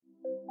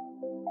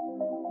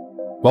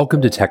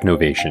Welcome to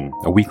Technovation,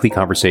 a weekly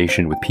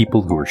conversation with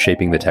people who are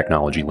shaping the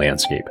technology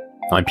landscape.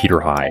 I'm Peter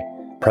High,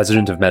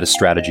 president of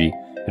MetaStrategy,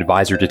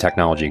 advisor to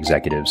technology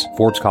executives,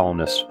 Forbes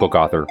columnist, book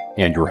author,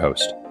 and your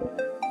host.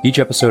 Each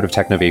episode of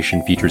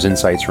Technovation features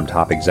insights from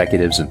top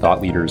executives and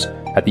thought leaders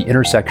at the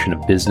intersection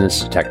of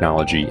business,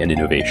 technology, and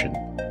innovation.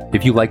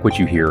 If you like what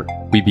you hear,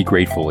 we'd be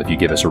grateful if you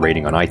give us a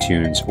rating on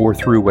iTunes or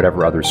through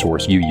whatever other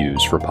source you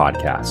use for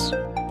podcasts.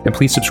 And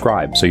please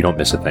subscribe so you don't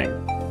miss a thing.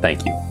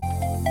 Thank you.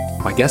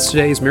 My guest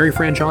today is Mary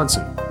Fran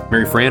Johnson.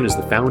 Mary Fran is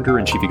the founder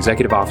and chief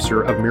executive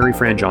officer of Mary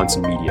Fran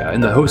Johnson Media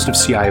and the host of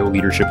CIO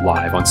Leadership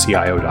Live on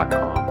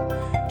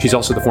CIO.com. She's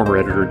also the former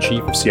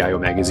editor-in-chief of CIO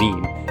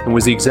Magazine and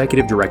was the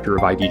executive director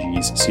of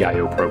IDG's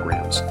CIO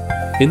programs.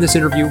 In this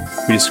interview,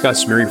 we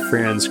discuss Mary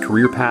Fran's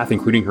career path,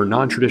 including her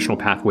non-traditional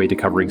pathway to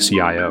covering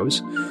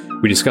CIOs.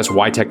 We discuss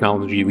why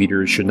technology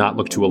leaders should not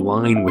look to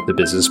align with the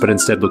business, but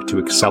instead look to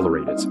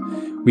accelerate it.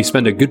 We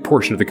spend a good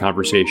portion of the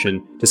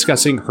conversation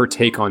discussing her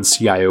take on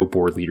CIO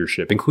board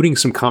leadership, including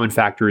some common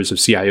factors of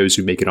CIOs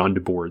who make it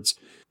onto boards.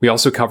 We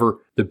also cover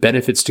the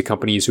benefits to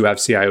companies who have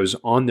CIOs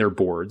on their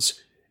boards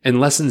and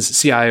lessons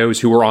CIOs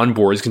who are on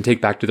boards can take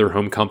back to their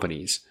home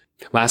companies.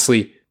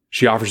 Lastly,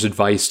 she offers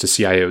advice to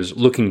CIOs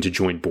looking to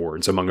join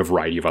boards, among a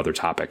variety of other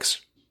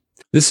topics.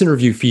 This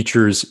interview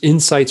features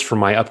insights from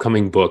my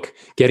upcoming book,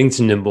 Getting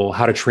to Nimble: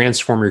 How to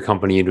Transform Your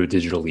Company into a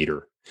Digital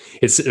Leader.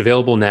 It's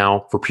available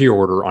now for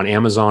pre-order on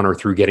Amazon or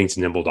through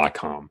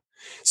gettingtonimble.com.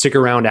 Stick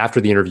around after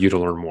the interview to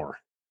learn more.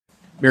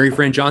 Mary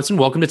Fran Johnson,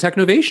 welcome to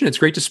Technovation. It's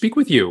great to speak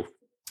with you.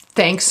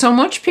 Thanks so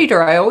much,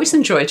 Peter. I always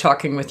enjoy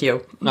talking with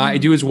you. I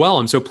do as well.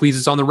 I'm so pleased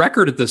it's on the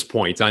record at this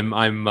point.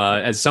 I'm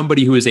as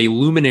somebody who is a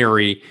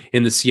luminary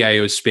in the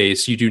CIO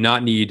space, you do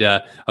not need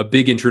a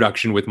big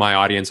introduction with my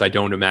audience, I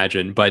don't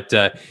imagine. But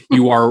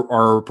you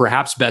are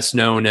perhaps best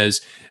known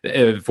as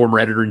former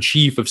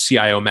editor-in-chief of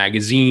CIO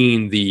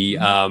Magazine,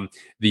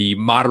 the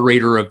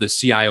moderator of the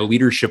CIO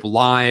Leadership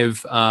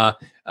Live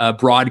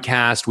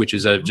broadcast, which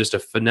is just a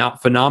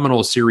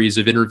phenomenal series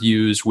of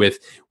interviews with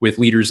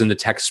leaders in the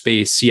tech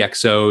space,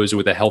 CXOs,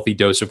 with a healthy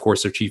dose, of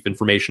course, of chief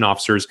information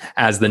officers,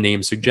 as the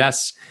name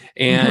suggests,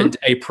 and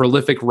a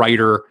prolific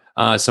writer,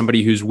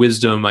 somebody whose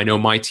wisdom I know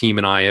my team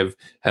and I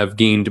have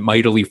gained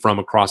mightily from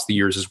across the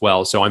years as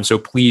well. So I'm so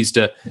pleased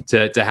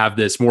to have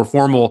this more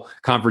formal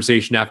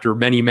conversation after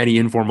many, many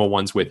informal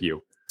ones with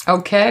you.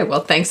 Okay.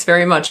 Well, thanks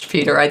very much,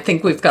 Peter. I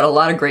think we've got a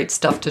lot of great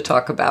stuff to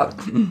talk about.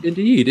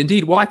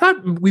 Indeed. Well, I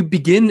thought we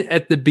begin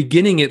at the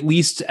beginning, at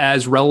least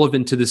as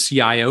relevant to the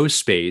CIO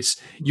space.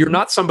 You're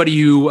not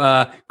somebody who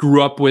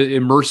grew up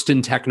immersed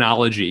in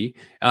technology.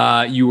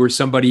 You were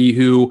somebody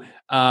who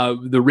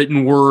the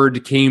written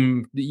word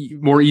came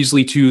more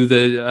easily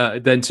to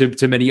than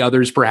to many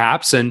others,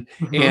 perhaps, and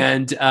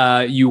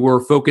you were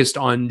focused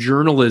on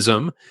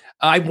journalism.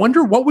 I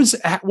wonder what was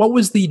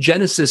the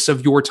genesis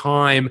of your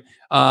time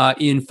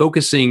in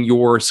focusing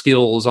your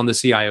skills on the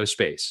CIO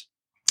space?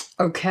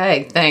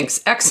 Okay, thanks.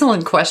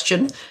 Excellent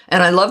question.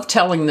 And I love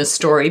telling this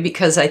story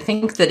because I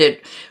think that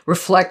it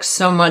reflects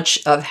so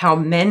much of how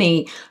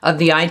many of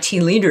the IT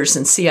leaders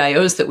and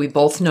CIOs that we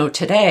both know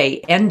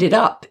today ended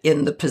up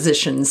in the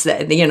positions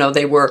that,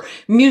 they were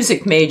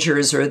music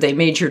majors or they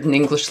majored in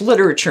English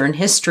literature and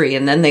history,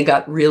 and then they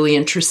got really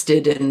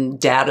interested in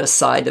data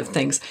side of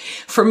things.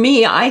 For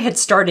me, I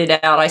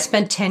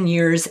spent 10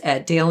 years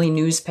at daily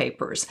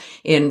newspapers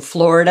in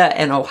Florida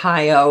and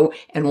Ohio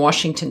and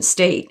Washington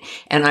State,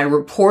 and I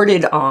reported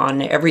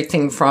on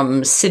everything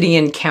from city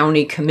and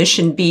county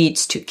commission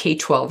beats to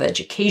K-12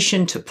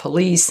 education to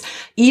police,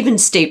 even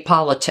state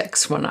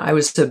politics when I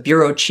was the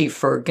bureau chief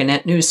for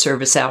Gannett News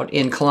Service out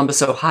in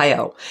Columbus,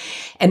 Ohio.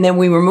 And then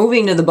we were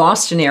moving to the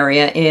Boston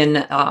area in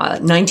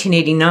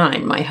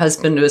 1989. My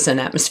husband was an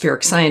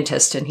atmospheric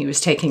scientist and he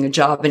was taking a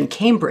job in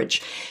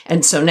Cambridge.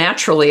 And so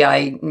naturally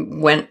I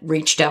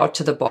reached out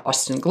to the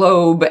Boston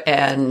Globe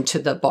and to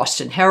the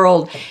Boston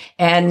Herald,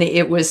 and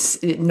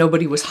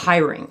nobody was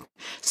hiring.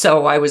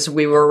 So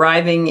we were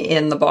arriving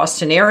in the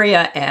Boston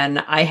area, and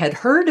I had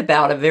heard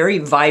about a very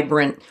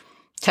vibrant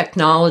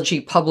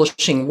technology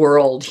publishing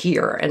world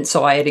here. And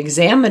so I had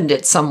examined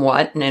it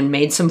somewhat and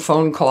made some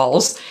phone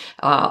calls.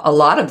 A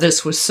lot of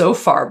this was so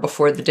far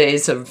before the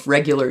days of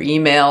regular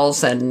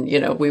emails, and,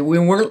 we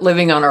weren't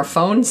living on our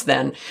phones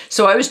then.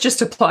 So I was just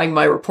applying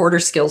my reporter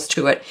skills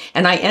to it.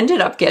 And I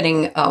ended up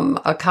getting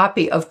a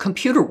copy of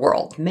Computer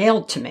World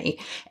mailed to me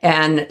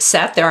and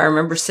sat there. I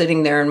remember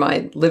sitting there in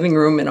my living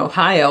room in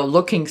Ohio,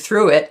 looking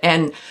through it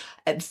and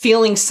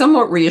feeling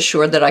somewhat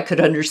reassured that I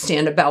could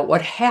understand about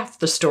what half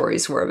the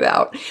stories were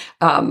about.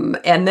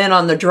 And then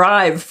on the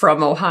drive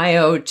from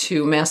Ohio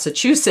to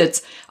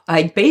Massachusetts,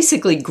 I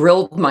basically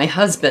grilled my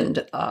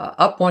husband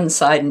up one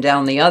side and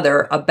down the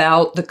other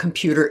about the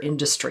computer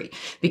industry,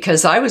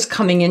 because I was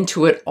coming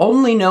into it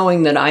only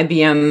knowing that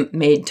IBM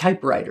made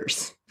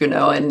typewriters.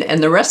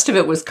 and the rest of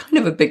it was kind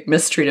of a big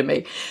mystery to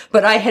me.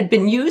 But I had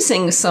been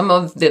using some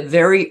of the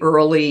very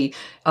early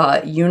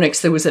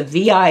Unix. There was a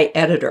VI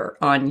editor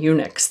on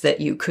Unix that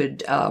you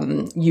could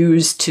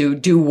use to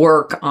do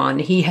work on.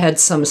 He had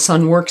some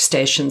Sun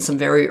workstations, some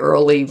very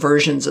early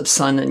versions of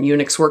Sun and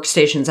Unix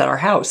workstations at our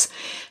house.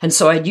 And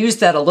so I'd used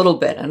that a little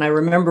bit. And I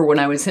remember when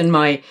I was in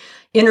my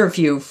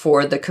interview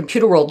for the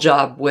Computer World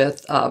job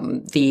with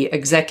the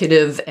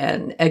executive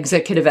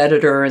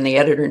editor and the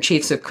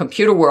editor-in-chiefs of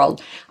Computer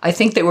World, I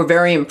think they were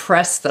very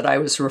impressed that I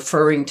was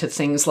referring to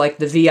things like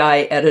the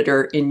VI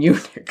editor in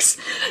Unix.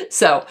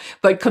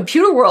 But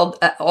Computer World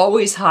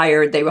always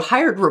hired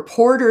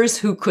reporters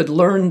who could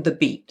learn the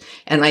beat.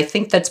 And I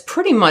think that's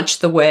pretty much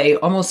the way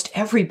almost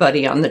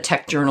everybody on the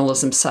tech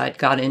journalism side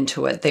got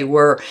into it. They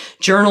were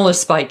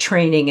journalists by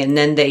training, and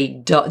then they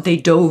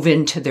dove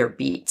into their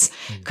beats.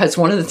 Because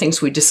one of the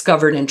things we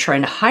discovered in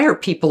trying to hire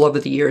people over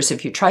the years,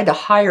 if you tried to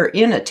hire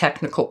in a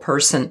technical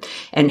person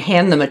and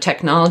hand them a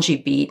technology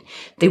beat,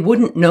 they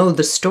wouldn't know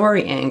the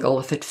story angle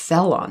if it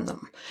fell on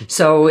them.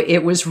 So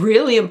it was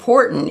really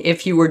important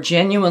if you were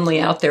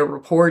genuinely out there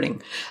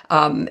reporting.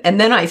 And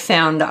then I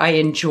found I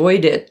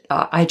enjoyed it.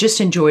 I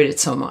just enjoyed it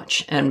so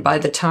much. And by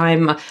the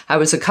time I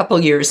was a couple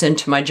years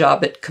into my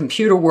job at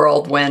Computer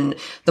World, when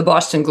the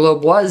Boston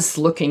Globe was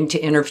looking to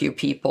interview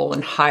people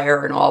and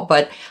hire and all,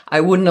 but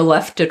I wouldn't have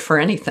left it for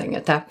anything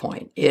at that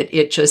point.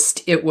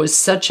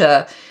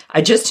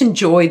 I just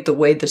enjoyed the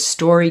way the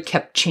story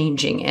kept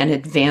changing and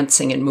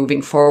advancing and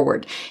moving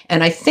forward.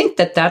 And I think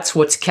that that's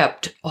what's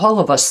kept all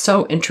of us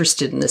so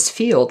interested in this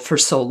field for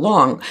so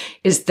long,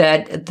 is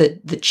that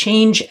the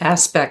change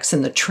aspects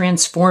and the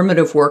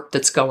transformative work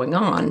that's going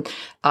on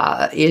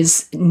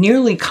is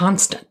nearly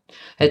constant.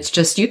 It's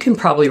just, you can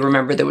probably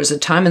remember there was a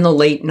time in the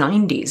late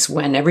 90s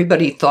when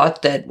everybody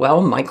thought that,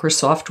 well,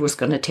 Microsoft was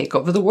going to take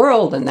over the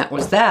world, and that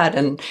was that.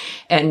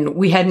 And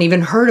we hadn't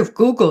even heard of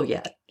Google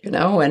yet, and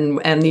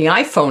the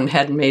iPhone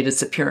hadn't made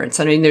its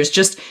appearance. I mean, there's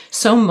just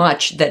so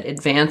much that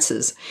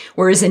advances.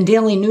 Whereas in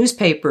daily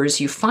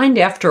newspapers, you find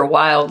after a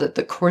while that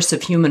the course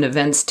of human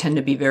events tend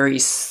to be very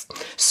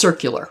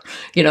circular.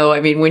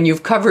 When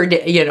you've covered,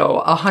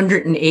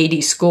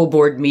 180 school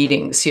board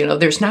meetings,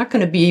 there's not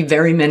going to be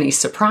very many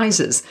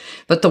surprises.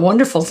 But the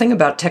wonderful thing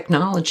about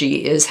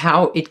technology is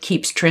how it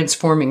keeps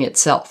transforming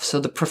itself. So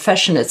the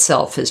profession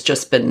itself has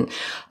just been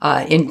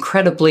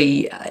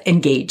incredibly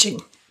engaging.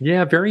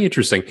 Yeah, very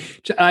interesting.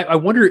 I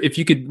wonder if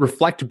you could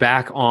reflect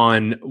back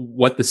on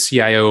what the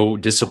CIO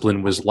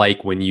discipline was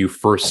like when you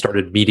first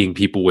started meeting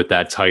people with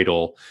that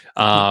title.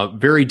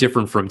 Very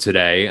different from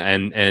today.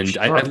 And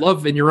sure. I'd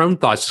love, in your own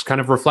thoughts, just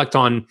kind of reflect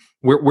on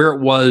where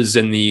it was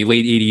in the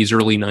late 80s,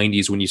 early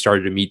 90s when you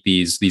started to meet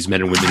these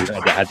men and women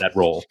that had that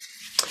role.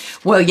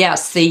 Well,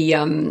 yes, the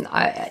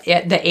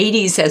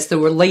 80s, as the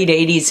late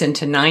 80s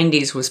into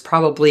 90s, was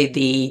probably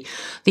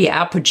the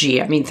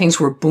apogee. I mean, things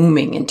were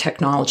booming in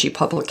technology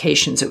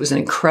publications. It was an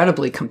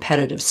incredibly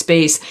competitive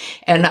space.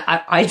 And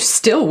I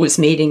still was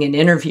meeting and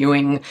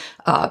interviewing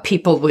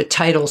people with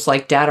titles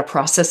like data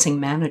processing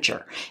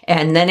manager.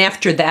 And then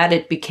after that,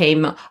 it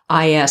became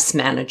IS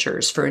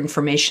managers for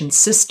information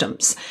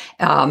systems.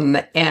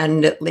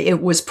 And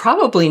it was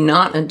probably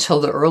not until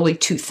the early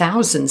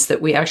 2000s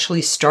that we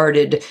actually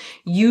started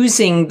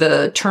using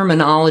the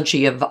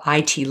terminology of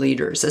IT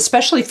leaders,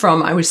 especially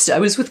I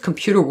was with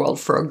Computer World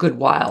for a good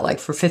while, like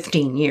for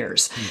 15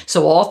 years.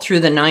 So all through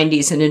the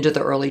 90s and into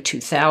the early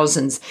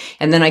 2000s.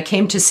 And then I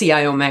came to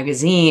CIO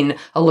Magazine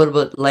a little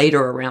bit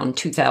later, around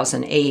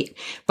 2008.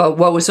 But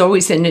what was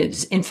always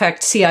in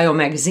fact, CIO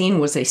Magazine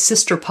was a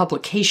sister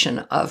publication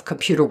of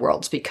Computer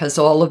World's, because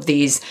all of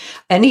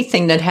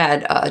anything that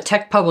had a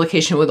tech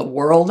publication with a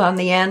world on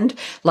the end,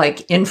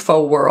 like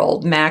Info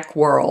World, Mac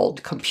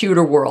World,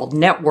 Computer World,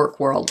 Network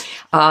World,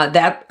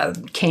 that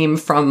came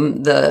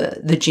from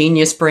the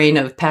genius brain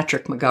of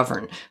Patrick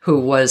McGovern, who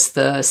was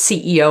the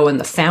CEO and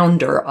the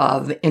founder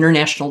of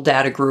International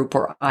Data Group,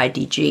 or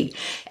IDG.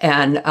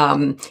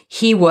 And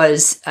he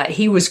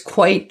was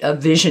quite a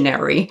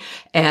visionary.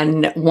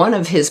 And one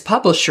of his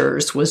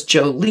publishers was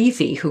Joe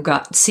Levy, who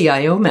got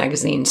CIO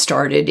Magazine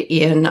started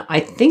in,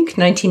 I think,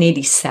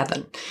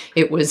 1987.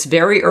 It was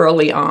very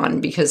early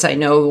on, because I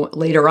know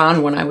later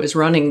on when I was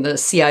running the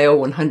CIO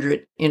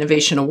 100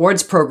 Innovation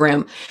Awards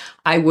program,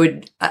 I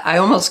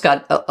almost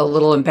got a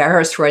little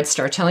embarrassed where I'd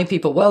start telling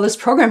people, well, this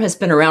program has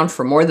been around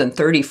for more than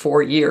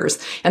 34 years.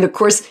 And of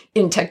course,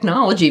 in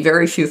technology,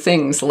 very few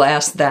things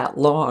last that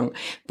long.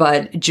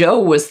 But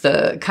Joe was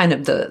the kind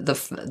of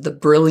the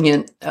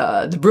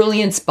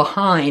brilliance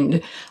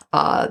behind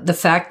the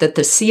fact that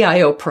the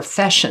CIO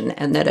profession,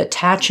 and that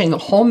attaching a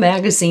whole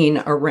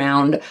magazine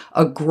around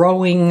a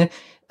growing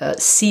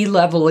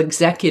C-level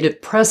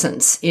executive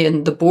presence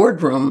in the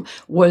boardroom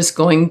was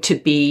going to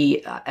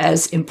be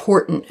as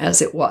important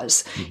as it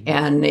was. Mm-hmm.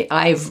 And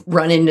I've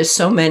run into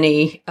so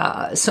many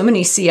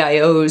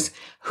CIOs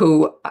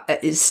who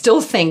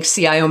still think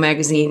CIO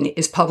Magazine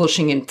is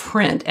publishing in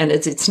print, and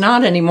it's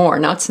not anymore,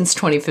 not since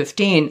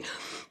 2015.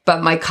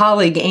 But my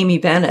colleague, Amy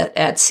Bennett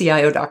at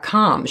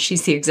CIO.com,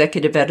 she's the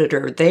executive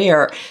editor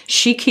there.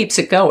 She keeps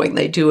it going.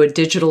 They do a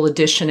digital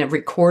edition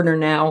every quarter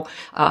now.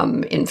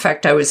 In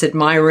fact, I was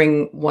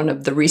admiring one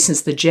of the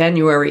recent, the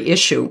January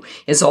issue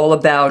is all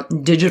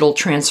about digital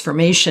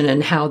transformation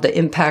and how the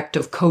impact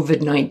of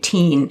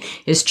COVID-19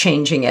 is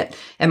changing it.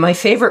 And my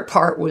favorite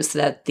part was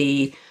that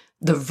the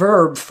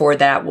verb for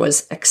that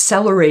was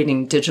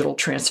accelerating digital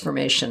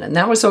transformation. And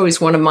that was always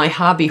one of my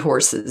hobby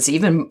horses.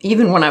 Even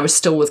when I was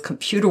still with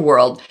Computer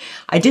World,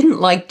 I didn't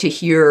like to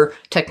hear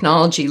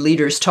technology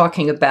leaders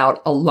talking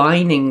about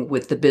aligning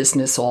with the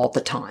business all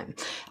the time.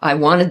 I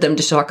wanted them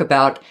to talk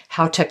about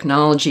how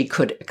technology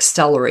could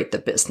accelerate the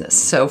business.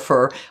 So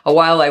for a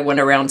while, I went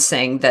around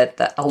saying that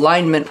the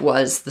alignment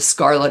was the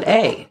scarlet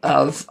A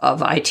of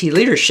IT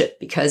leadership,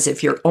 because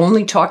if you're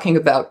only talking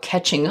about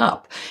catching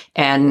up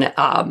and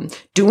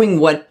doing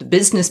what the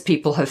business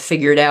people have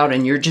figured out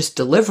and you're just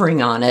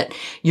delivering on it,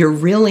 you're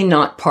really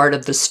not part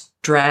of the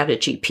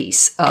strategy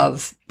piece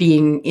of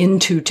being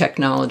into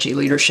technology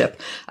leadership.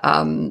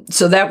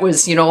 So that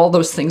was, all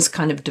those things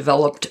kind of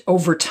developed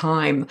over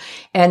time.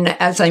 And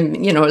as I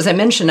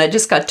mentioned, I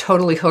just got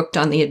totally hooked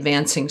on the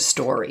advancing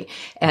story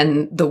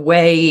and the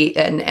way,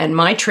 and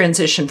my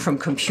transition from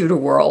Computer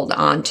World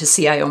on to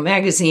CIO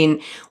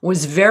Magazine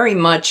was very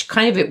much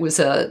it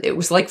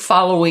was like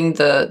following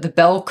the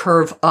bell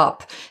curve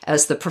up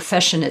as the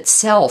profession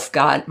itself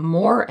got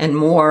more and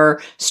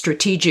more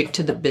strategic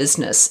to the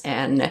business.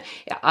 And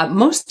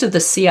most of the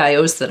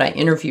CIOs that I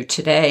interviewed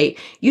today,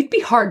 you'd be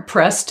hard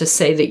pressed to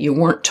say that you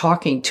weren't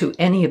talking to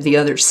any of the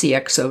other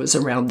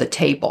CXOs around the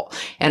table.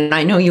 And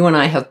I know you and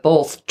I have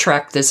both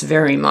tracked this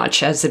very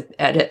much as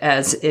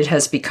it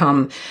has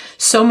become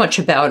so much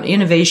about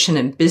innovation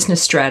and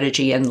business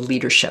strategy and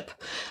leadership.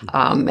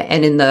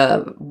 And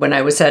when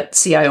I was at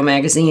CIO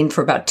Magazine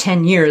for about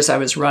 10 years, I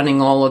was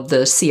running all of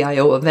the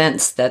CIO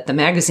events that the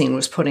magazine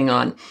was putting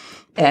on.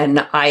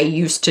 And I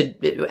used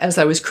to, as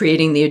I was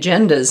creating the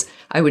agendas,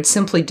 I would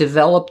simply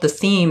develop the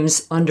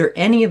themes under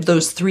any of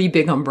those three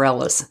big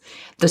umbrellas.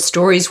 The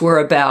stories were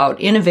about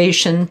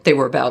innovation, they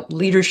were about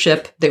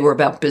leadership, they were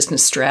about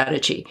business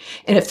strategy.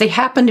 And if they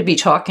happened to be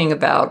talking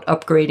about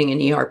upgrading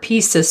an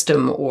ERP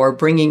system or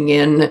bringing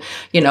in,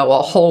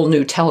 a whole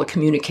new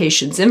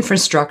telecommunications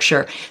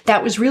infrastructure,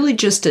 that was really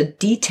just a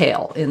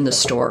detail in the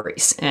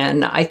stories.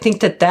 And I think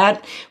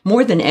that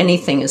more than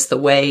anything is the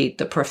way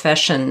the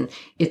profession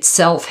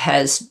itself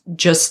has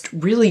just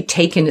really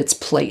taken its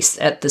place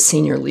at the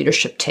senior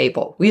leadership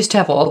table. We used to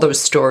have all those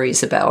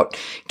stories about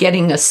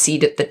getting a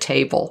seat at the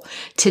table.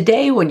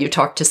 Today, when you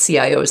talk to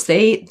CIOs,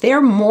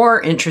 they're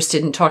more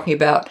interested in talking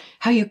about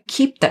how you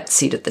keep that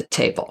seat at the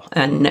table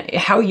and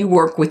how you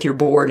work with your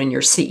board and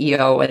your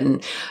CEO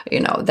and,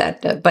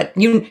 but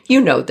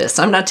you know this.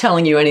 I'm not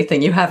telling you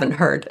anything you haven't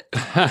heard.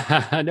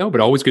 No, but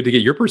always good to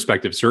get your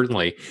perspective,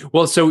 certainly.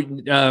 Well, so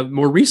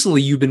more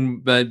recently, you've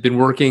been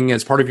working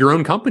as part of your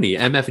own company,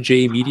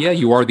 MFJ Media.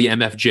 You are the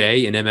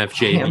MFJ in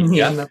MFJ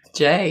Media.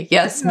 MFJ,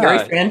 yes, Mary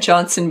Fran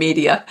Johnson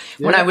Media.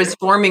 Yeah. When I was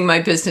forming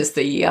my business,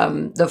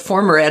 the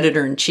former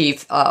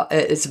editor-in-chief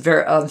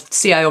of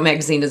CIO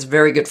Magazine is a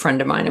very good friend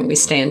of mine, and we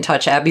stay in touch,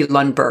 Abby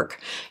Lundberg.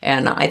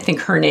 And I think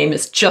her name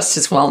is just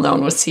as well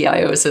known with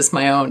CIOs as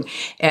my own.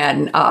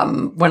 And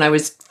when I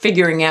was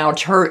figuring out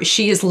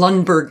she is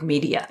Lundberg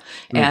Media.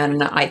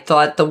 And I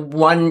thought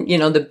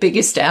the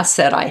biggest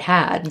asset I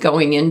had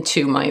going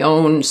into my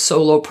own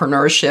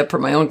solopreneurship or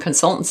my own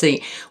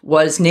consultancy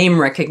was name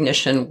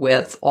recognition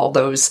with all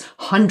those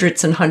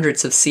hundreds and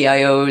hundreds of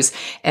CIOs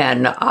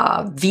and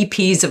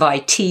VPs of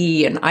IT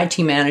and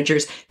IT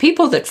managers,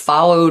 people that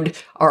followed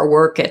our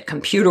work at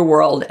Computer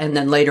World and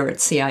then later at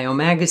CIO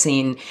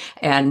Magazine.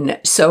 And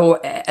so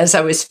as I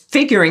was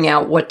figuring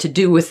out what to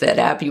do with it,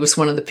 Abby was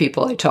one of the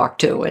people I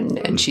talked to,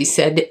 and she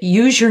said,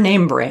 use your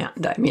name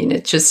brand. I mean,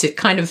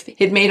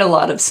 it made a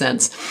lot of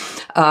sense.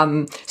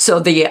 I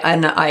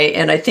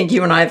think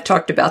you and I have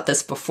talked about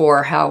this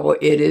before, how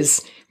it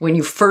is when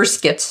you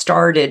first get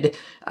started.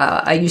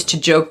 I used to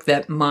joke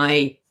that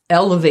my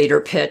elevator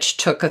pitch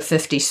took a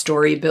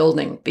 50-story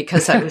building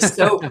because I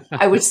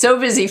was so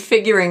busy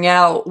figuring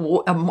out.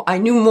 I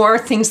knew more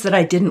things that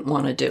I didn't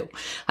want to do.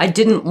 I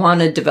didn't want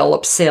to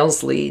develop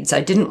sales leads.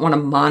 I didn't want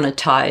to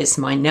monetize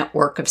my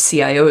network of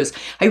CIOs.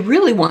 I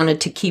really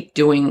wanted to keep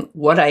doing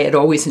what I had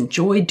always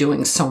enjoyed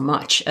doing so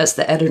much as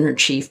the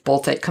editor-in-chief,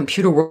 both at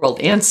Computer World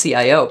and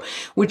CIO,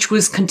 which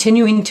was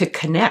continuing to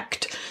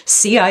connect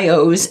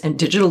CIOs and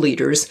digital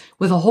leaders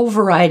with a whole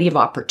variety of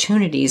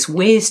opportunities,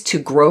 ways to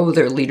grow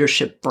their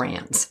leadership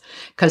brands.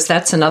 Because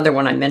that's another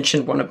one I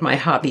mentioned, one of my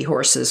hobby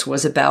horses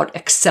was about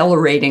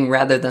accelerating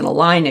rather than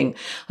aligning.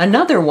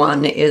 Another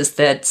one is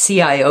that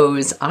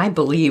CIOs, I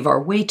believe,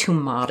 are way too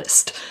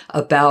modest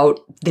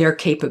about their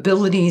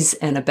capabilities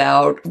and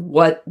about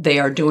what they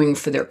are doing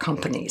for their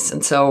companies.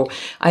 And so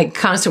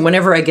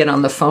whenever I get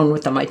on the phone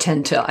with them, I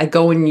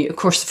go and, of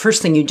course, the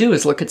first thing you do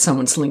is look at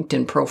someone's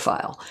LinkedIn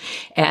profile.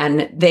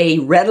 And they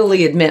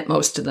readily admit,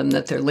 most of them,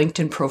 that their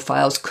LinkedIn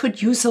profiles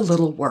could use a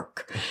little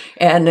work.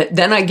 And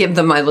then I give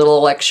them my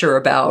little lecture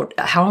about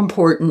how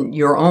important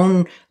your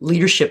own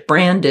leadership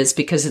brand is,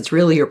 because it's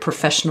really your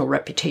professional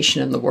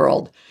reputation in the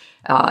world.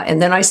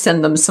 And then I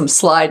send them some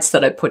slides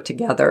that I put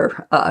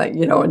together,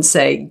 and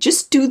say,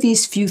 just do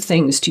these few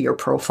things to your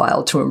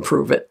profile to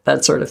improve it,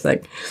 that sort of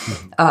thing.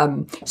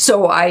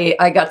 So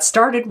I got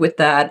started with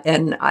that,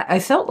 and I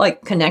felt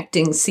like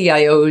connecting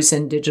CIOs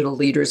and digital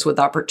leaders with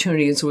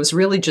opportunities was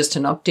really just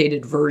an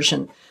updated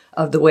version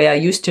of the way I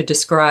used to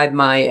describe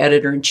my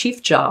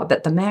editor-in-chief job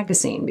at the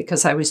magazine,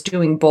 because I was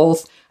doing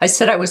both. I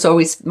said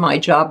my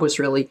job was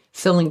really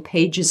filling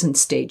pages and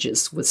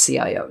stages with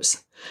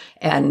CIOs.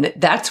 And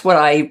that's what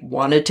I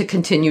wanted to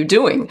continue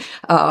doing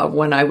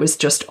when I was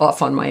just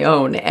off on my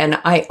own. And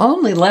I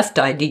only left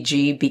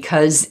IDG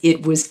because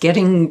it was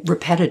getting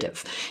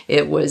repetitive.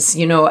 It was,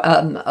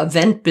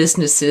 event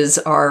businesses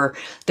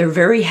they're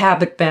very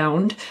habit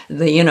bound.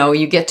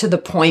 You get to the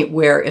point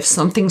where if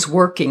something's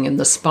working and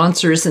the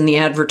sponsors and the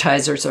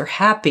advertisers are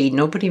happy,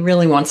 nobody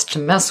really wants to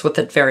mess with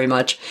it very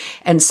much.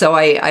 And so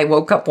I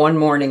woke up one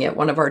morning at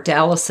one of our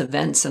Dallas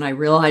events, and I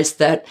realized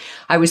that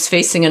I was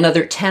facing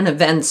another 10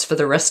 events for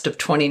the rest of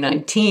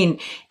 2019,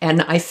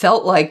 and I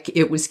felt like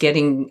it was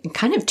getting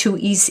kind of too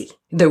easy.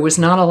 There was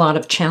not a lot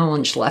of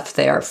challenge left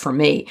there for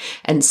me.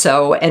 And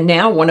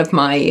now one of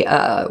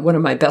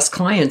my best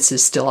clients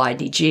is still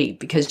IDG,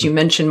 because you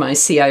mentioned my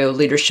CIO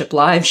Leadership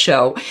Live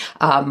show.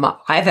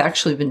 I've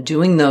actually been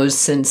doing those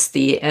since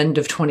the end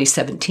of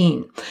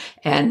 2017,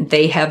 and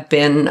they have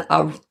been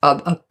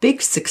a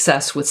big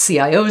success with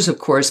CIOs, of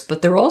course,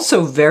 but they're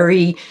also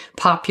very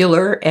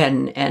popular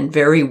and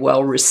very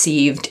well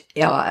received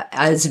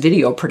as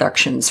video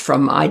productions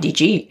from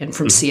IDG and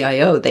from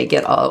CIO. They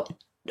get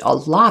a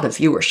lot of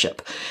viewership.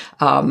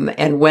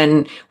 And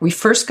when we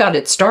first got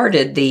it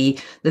started, the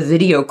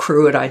video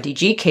crew at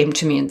IDG came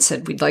to me and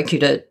said, we'd like you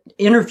to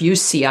interview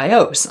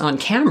CIOs on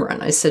camera.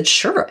 And I said,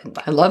 sure,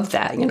 I love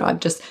that.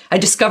 I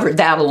discovered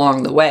that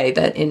along the way,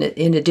 that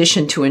in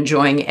addition to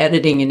enjoying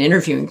editing and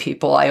interviewing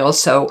people, I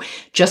also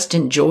just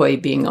enjoy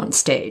being on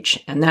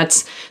stage. And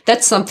that's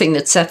something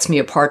that sets me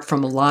apart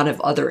from a lot of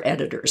other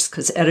editors,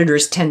 because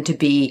editors tend to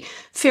be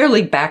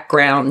fairly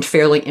background,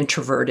 fairly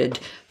introverted,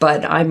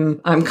 but I'm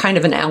kind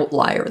of an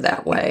outlier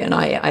that way. And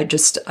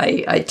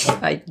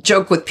I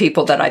joke with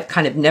people that I've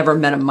kind of never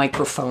met a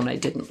microphone I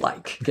didn't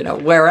like,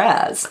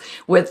 whereas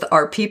with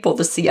our people,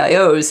 the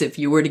CIOs, if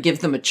you were to give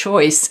them a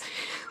choice,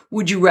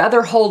 would you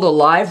rather hold a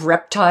live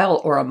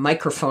reptile or a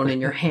microphone in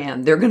your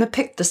hand? They're going to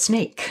pick the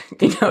snake,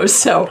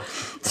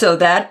 So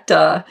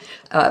that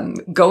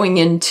going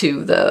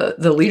into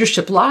the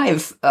Leadership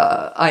Live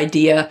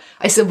idea,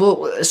 I said,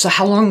 well, so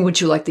how long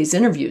would you like these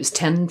interviews?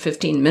 10,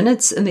 15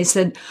 minutes? And they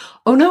said,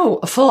 oh no,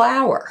 a full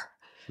hour.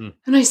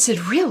 And I said,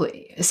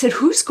 really? I said,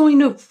 who's going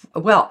to,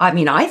 well,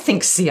 I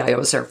think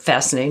CIOs are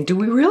fascinating. Do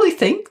we really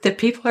think that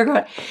people are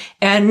going,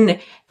 and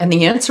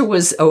the answer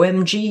was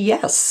OMG,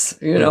 yes.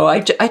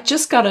 I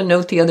just got a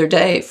note the other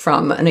day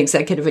from an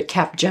executive at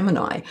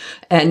Capgemini,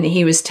 and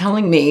he was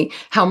telling me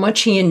how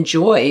much he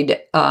enjoyed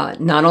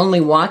not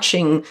only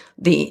watching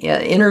the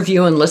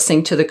interview and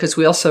listening to because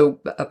we also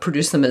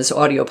produce them as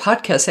audio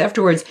podcasts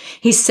afterwards.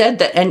 He said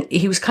that, and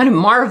he was kind of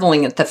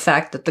marveling at the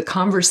fact that the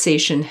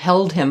conversation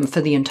held him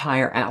for the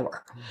entire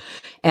hour.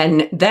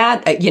 And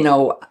that,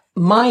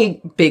 my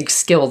big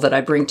skill that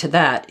I bring to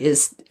that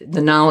is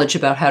the knowledge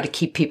about how to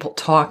keep people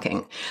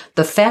talking.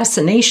 The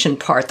fascination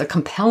part, the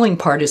compelling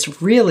part,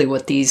 is really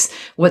what these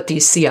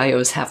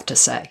CIOs have to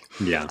say.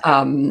 Yeah.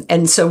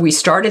 And so we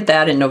started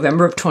that in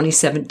November of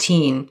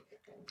 2017.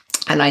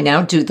 And I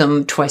now do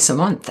them twice a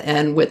month,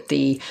 and with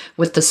the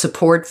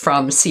support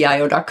from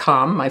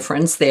CIO.com, my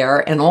friends there,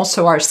 and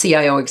also our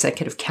CIO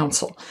Executive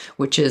Council,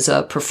 which is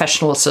a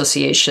professional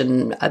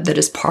association that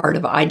is part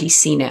of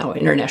IDC now,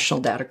 International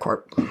Data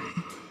Corp.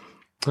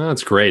 Oh,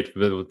 that's great.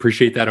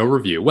 Appreciate that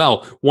overview.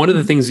 Well, one of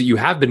the things that you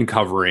have been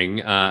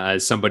covering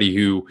as somebody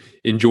who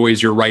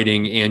enjoys your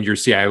writing and your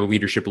CIO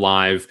Leadership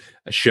Live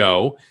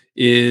show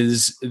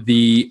is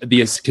the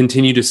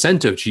continued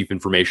ascent of chief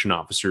information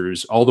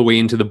officers all the way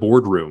into the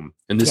boardroom.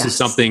 And this is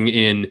something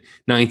in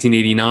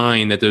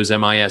 1989 that those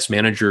MIS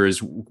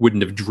managers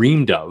wouldn't have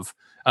dreamed of.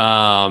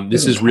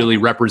 This is really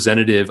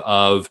representative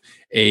of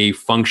a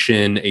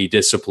function, a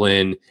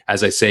discipline,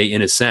 as I say,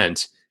 in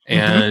ascent.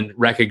 And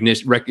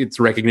it's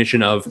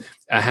recognition of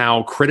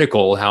how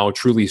critical, how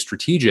truly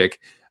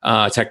strategic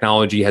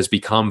technology has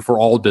become for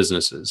all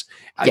businesses.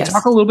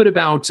 Talk a little bit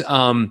about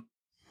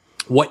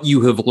what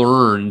you have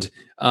learned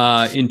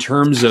in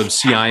terms of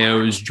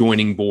CIOs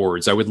joining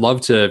boards. I would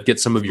love to get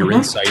some of your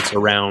insights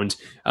around,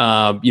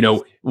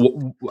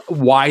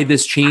 why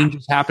this change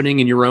is happening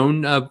in your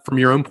own, from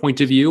your own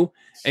point of view.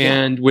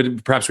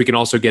 And perhaps we can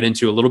also get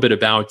into a little bit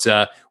about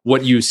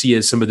what you see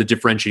as some of the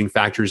differentiating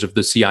factors of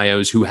the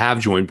CIOs who have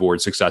joined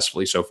boards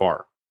successfully so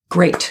far.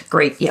 Great,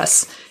 great,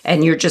 yes.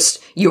 And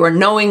you are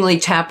knowingly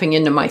tapping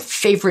into my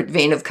favorite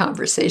vein of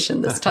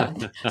conversation this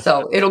time.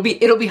 So it'll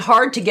be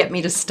hard to get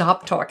me to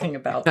stop talking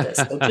about this.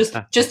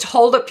 So just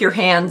hold up your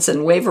hands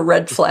and wave a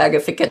red flag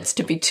if it gets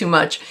to be too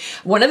much.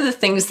 One of the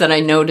things that I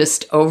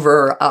noticed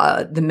over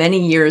the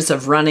many years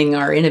of running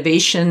our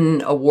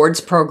Innovation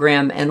Awards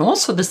program and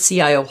also the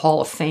CIO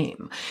Hall of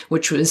Fame,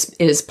 which we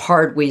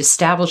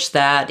established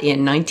that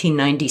in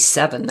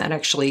 1997. That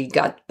actually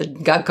got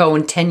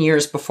going 10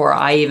 years before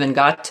I even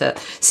got to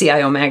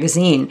CIO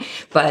Magazine.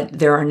 But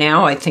there are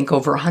now, I think,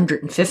 over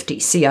 150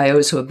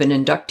 CIOs who have been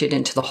inducted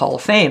into the Hall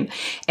of Fame.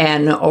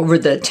 And over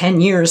the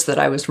 10 years that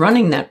I was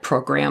running that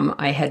program,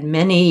 I had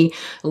many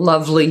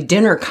lovely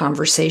dinner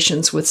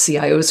conversations with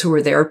CIOs who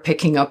were there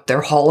picking up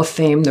their Hall of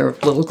Fame, their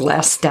little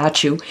glass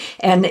statue.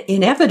 And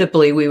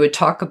inevitably, we would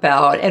talk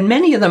about, and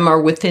many of them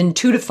are within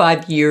 2 to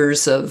 5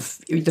 years of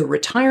either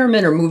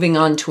retirement or moving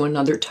on to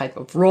another type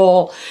of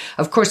role.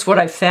 Of course, what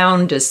I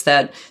found is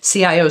that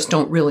CIOs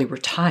don't really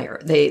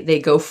retire. They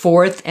go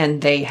forth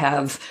and they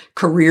have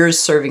careers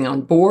serving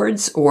on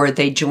boards, or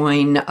they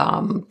join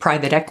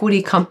private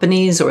equity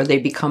companies, or they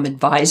become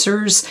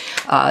advisors.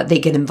 They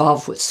get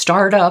involved with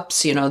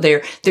startups.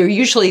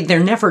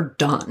 They're never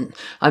done.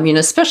 I mean,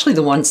 especially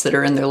the ones that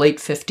are in their late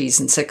 50s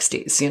and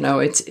 60s.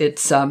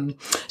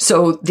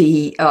 So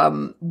the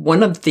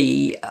one of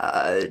the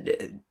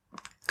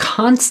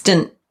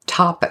constant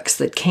topics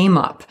that came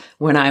up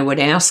when I would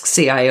ask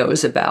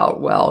CIOs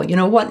about, well,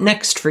 what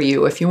next for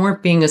you? If you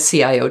weren't being a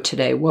CIO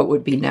today, what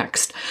would be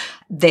next?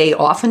 They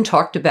often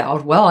talked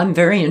about, well, I'm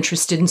very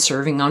interested in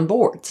serving on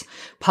boards,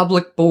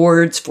 public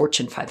boards,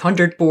 Fortune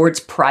 500 boards,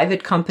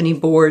 private company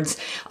boards.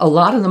 A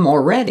lot of them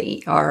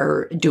already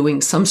are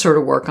doing some sort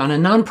of work on a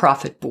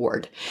nonprofit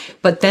board.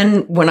 But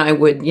then when I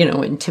would,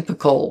 in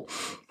typical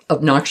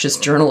obnoxious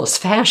journalist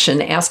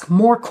fashion, ask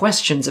more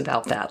questions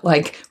about that.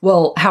 Like,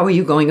 well, how are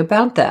you going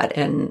about that?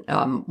 And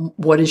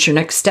what is your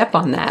next step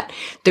on that?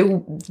 They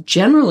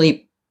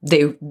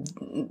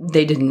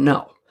didn't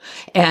know.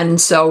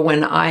 And so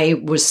when I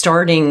was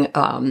starting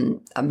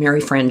Mary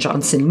Fran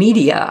Johnson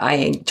Media,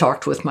 I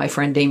talked with my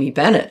friend Amy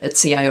Bennett at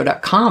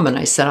CIO.com, and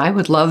I said, I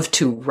would love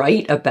to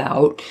write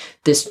about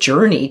this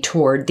journey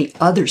toward the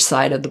other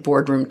side of the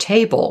boardroom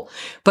table.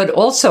 But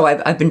also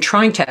I've been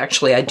trying to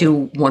I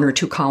do 1 or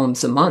 2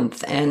 columns a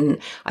month, and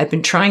I've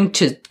been trying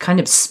to kind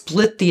of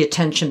split the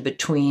attention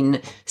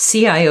between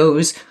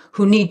CIOs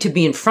who need to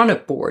be in front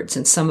of boards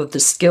and some of the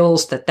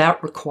skills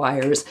that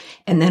requires.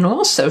 And then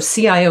also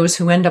CIOs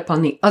who end up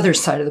on the other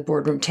side of the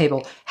boardroom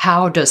table.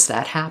 How does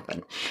that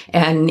happen?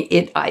 And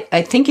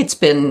I think it's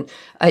been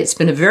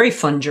a very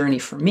fun journey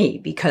for me,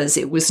 because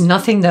it was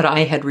nothing that I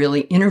had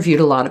really interviewed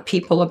a lot of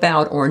people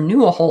about or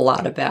knew a whole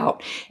lot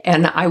about.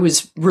 And I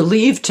was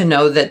relieved to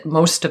know that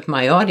most of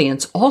my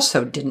audience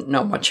also didn't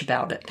know much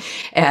about it.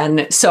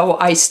 And so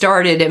I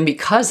started, and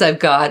because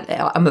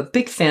I'm a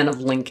big fan of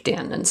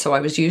LinkedIn. And so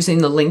I was using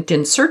the LinkedIn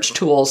search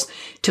tools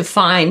to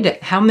find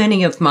how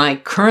many of my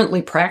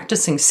currently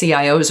practicing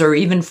CIOs or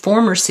even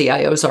former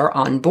CIOs are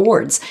on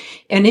boards.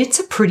 And it's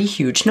a pretty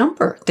huge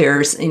number.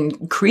 There's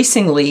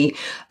increasingly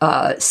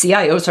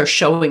CIOs are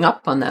showing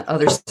up on that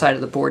other side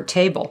of the board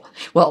table.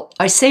 Well,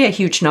 I say a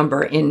huge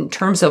number in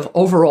terms of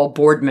overall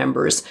board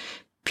members.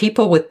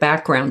 People with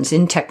backgrounds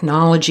in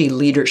technology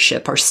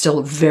leadership are still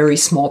a very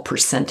small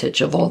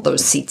percentage of all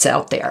those seats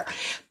out there.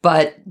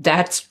 But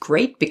that's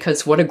great,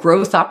 because what a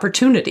growth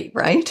opportunity,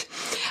 right?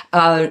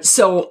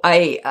 So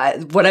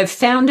what I've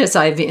found as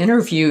I've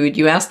interviewed,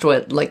 you asked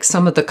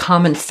some of the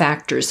common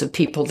factors of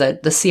people the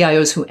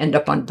CIOs who end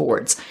up on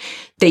boards.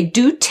 They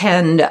do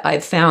tend,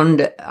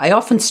 I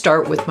often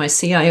start with my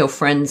CIO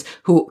friends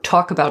who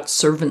talk about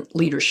servant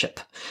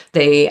leadership.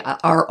 They've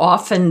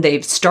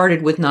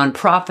started with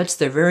nonprofits.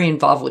 They're very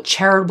involved with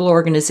charitable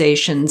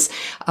organizations.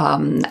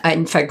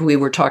 In fact, we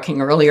were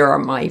talking earlier,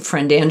 my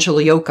friend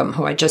Angela Yoakum,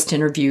 who I just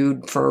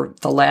interviewed for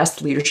the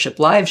last Leadership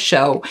Live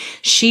show.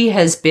 She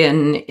has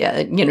been,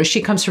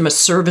 she comes from a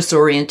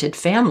service-oriented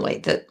family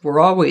that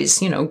we're always,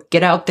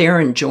 get out there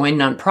and join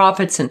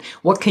nonprofits, and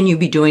what can you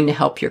be doing to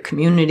help your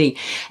community?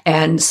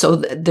 And so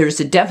there's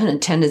a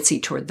definite tendency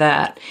toward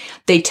that.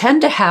 They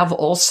tend to have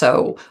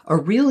also a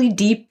really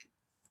deep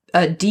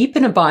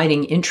and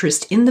abiding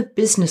interest in the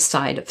business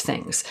side of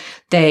things.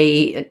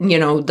 They,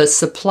 the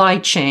supply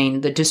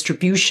chain, the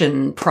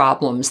distribution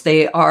problems,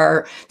 they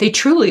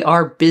truly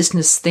are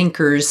business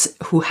thinkers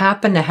who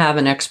happen to have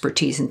an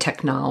expertise in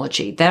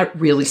technology. That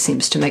really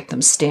seems to make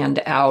them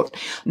stand out.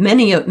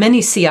 Many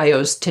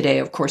CIOs today,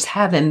 of course,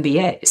 have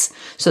MBAs,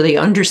 so they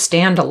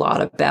understand a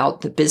lot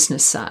about the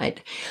business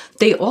side.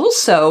 They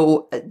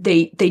also,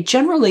 they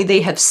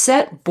have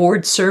set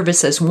board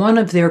service as one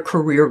of their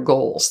career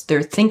goals.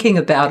 They're thinking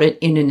about it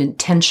in an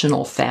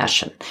intentional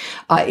fashion.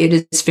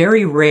 It is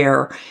very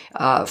rare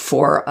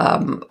for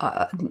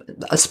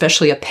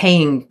especially a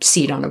paying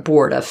seat on a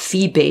board, a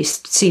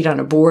fee-based seat on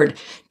a board,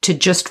 to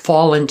just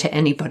fall into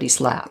anybody's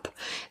lap.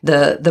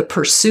 The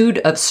pursuit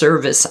of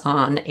service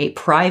on a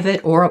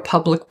private or a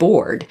public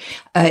board,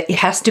 it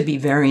has to be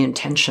very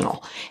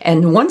intentional.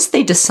 And once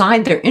they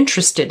decide they're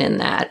interested in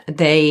that,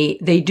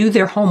 they do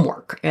their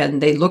homework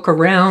and they look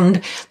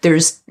around.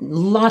 There's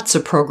lots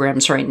of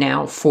programs right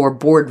now for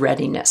board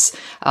readiness.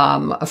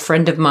 A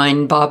friend of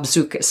mine, Bob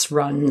Zukas,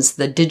 runs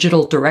the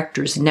Digital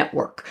Directors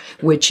Network,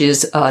 which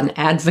is an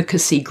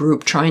advocacy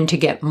group trying to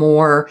get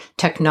more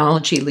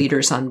technology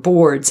leaders on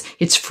boards.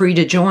 It's free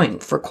to join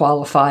for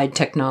qualified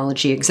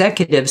technology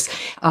executives.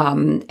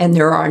 And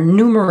there are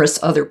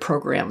numerous other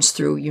programs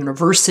through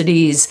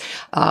universities.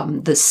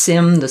 The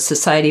SIM, the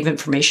Society of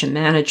Information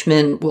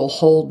Management, will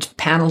hold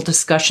panel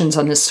discussions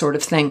on this sort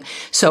of thing.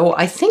 So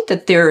I think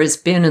that there has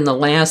been in the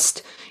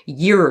last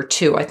year or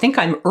two, I think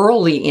I'm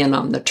early in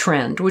on the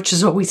trend, which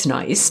is always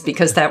nice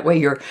because that way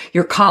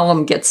your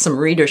column gets some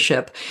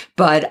readership.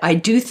 But I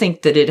do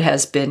think that it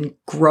has been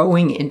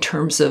growing in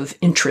terms of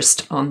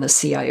interest on the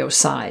CIO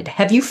side.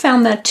 Have you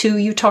found that too?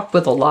 You talk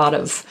with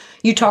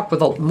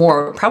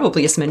more,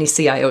 probably as many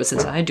CIOs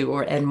as I do,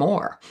 and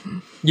more.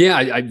 Yeah,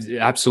 I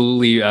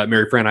absolutely,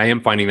 Mary Fran. I am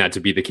finding that to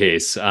be the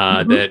case.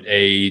 That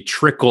a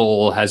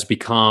trickle has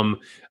become,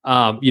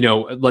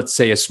 let's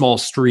say a small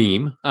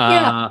stream.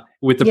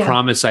 With the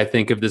promise, I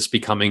think, of this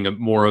becoming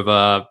more of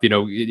a,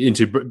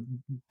 into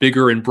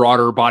bigger and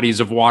broader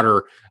bodies of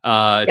water,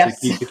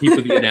 to keep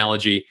with the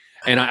analogy.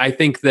 And I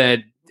think that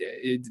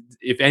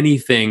if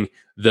anything,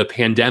 the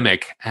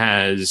pandemic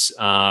has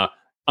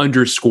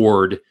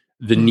underscored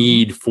the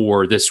need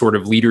for this sort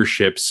of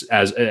leaderships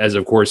as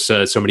of course,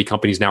 so many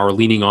companies now are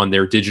leaning on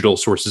their digital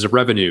sources of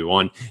revenue,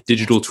 on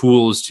digital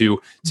tools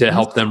to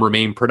help them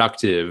remain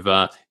productive,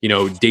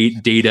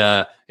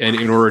 data and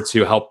in order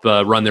to help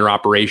run their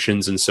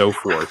operations and so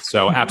forth.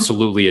 So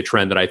absolutely a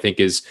trend that I think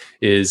is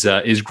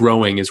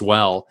growing as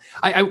well.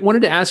 I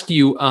wanted to ask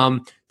you,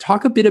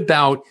 talk a bit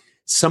about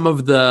some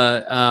of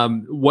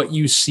the what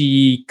you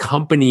see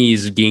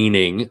companies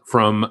gaining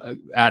from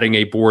adding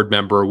a board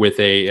member with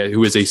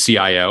who is a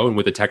CIO and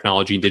with a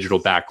technology and digital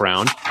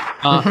background.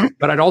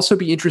 But I'd also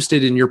be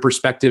interested in your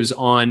perspectives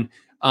on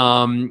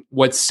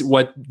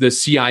what the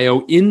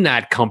CIO in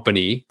that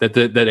company that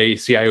a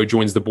CIO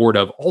joins the board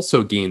of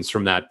also gains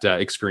from that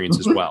experience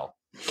as well.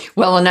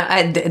 Well,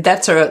 and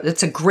that's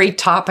a great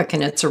topic,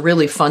 and it's a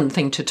really fun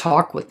thing to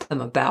talk with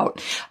them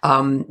about,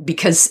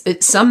 because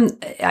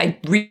I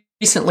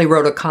recently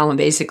wrote a column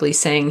basically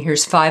saying,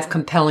 here's 5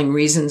 compelling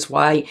reasons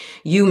why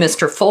you,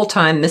 Mr.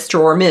 Full-time, Mr.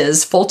 or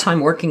Ms. Full-time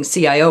working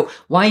CIO,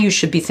 why you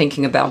should be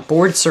thinking about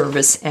board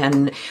service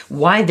and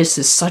why this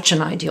is such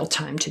an ideal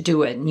time to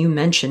do it. And you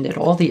mentioned it,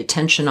 all the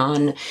attention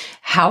on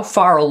how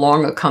far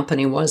along a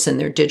company was in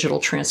their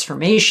digital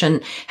transformation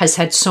has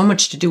had so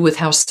much to do with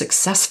how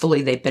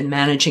successfully they've been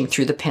managing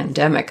through the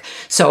pandemic.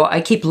 So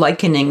I keep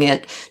likening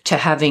it to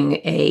having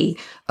a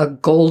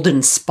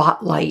golden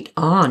spotlight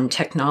on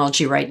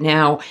technology right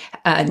now.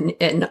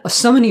 And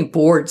so many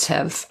boards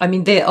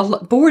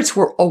boards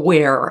were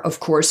aware, of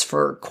course,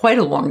 for quite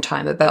a long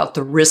time about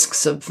the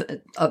risks of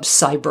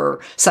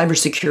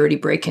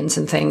cybersecurity break-ins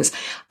and things.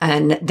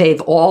 And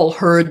they've all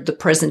heard the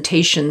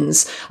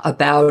presentations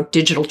about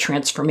digital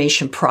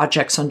transformation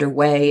projects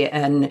underway.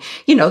 And,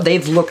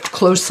 they've looked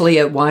closely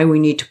at why we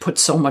need to put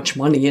so much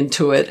money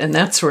into it and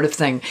that sort of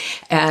thing.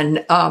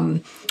 And,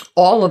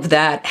 all of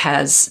that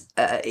has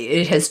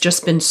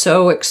just been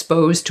so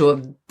exposed to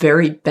a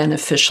very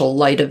beneficial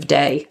light of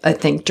day, I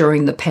think,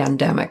 during the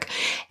pandemic.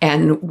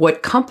 And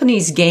what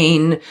companies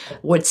gain,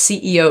 what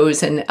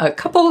CEOs, and a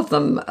couple of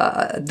them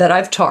that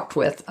I've talked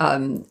with,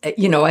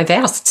 I've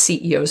asked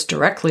CEOs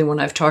directly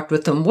when I've talked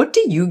with them, what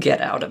do you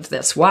get out of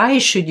this? Why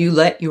should you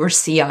let your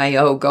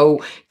CIO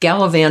go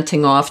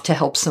gallivanting off to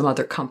help some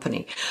other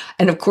company?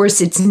 And of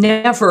course, it's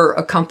never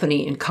a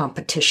company in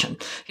competition,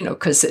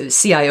 because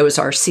CIOs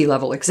are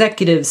C-level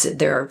executives,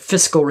 their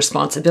fiscal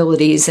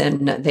responsibilities,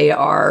 and they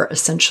are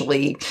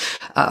essentially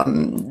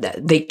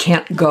they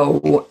can't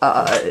go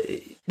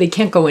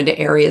into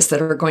areas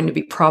that are going to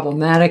be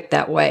problematic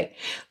that way.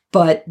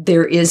 But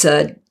there is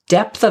a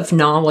depth of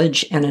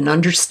knowledge and an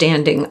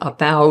understanding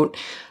about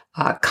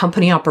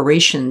company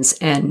operations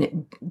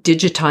and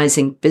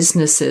digitizing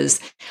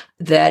businesses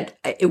that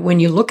when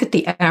you look at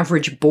the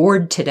average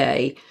board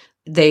today,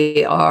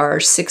 they are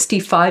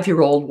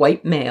 65-year-old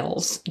white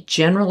males,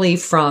 generally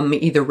from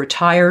either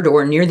retired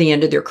or near the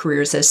end of their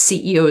careers as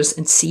CEOs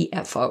and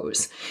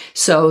CFOs.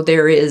 So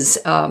there is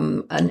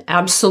an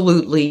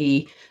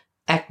absolutely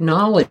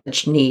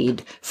acknowledged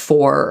need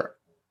for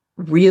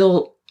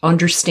real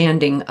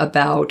understanding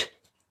about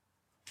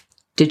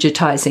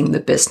digitizing the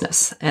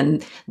business.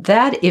 And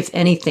that, if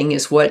anything,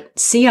 is what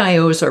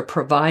CIOs are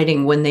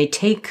providing when they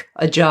take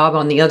a job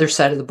on the other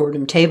side of the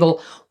boardroom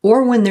table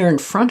or when they're in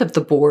front of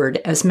the board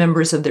as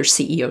members of their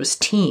CEO's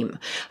team.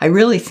 I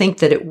really think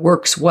that it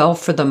works well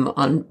for them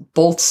on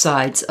both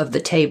sides of the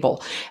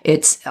table.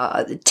 It's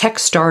tech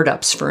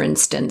startups, for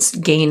instance,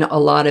 gain a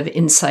lot of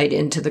insight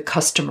into the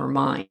customer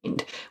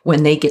mind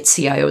when they get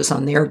CIOs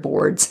on their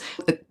boards.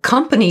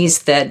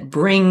 Companies that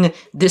bring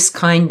this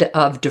kind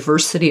of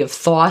diversity of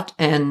thought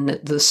and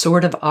the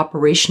sort of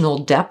operational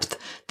depth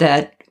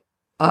that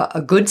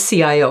a good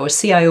CIO, a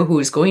CIO who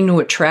is going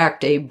to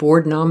attract a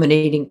board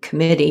nominating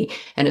committee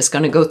and is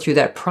going to go through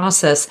that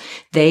process,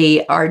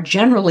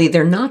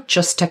 they're not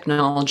just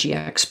technology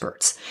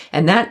experts.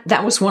 And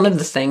that was one of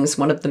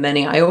the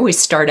many. I always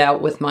start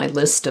out with my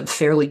list of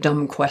fairly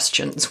dumb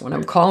questions when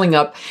I'm calling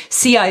up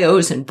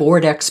CIOs and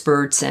board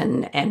experts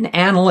and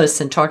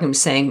analysts and talking,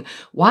 saying,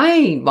 why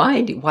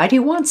do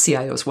you want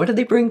CIOs? What do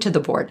they bring to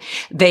the board?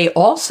 They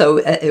also,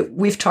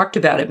 we've talked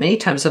about it many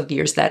times over the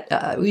years,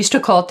 that we used to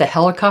call it the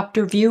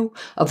helicopter view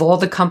of all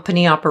the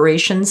company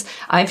operations.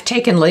 I've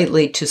taken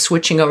lately to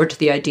switching over to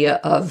the idea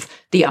of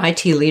the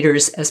IT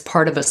leaders as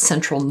part of a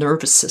central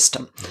nervous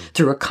system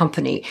through a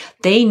company.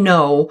 They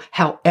know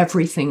how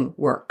everything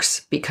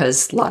works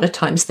because a lot of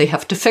times they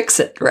have to fix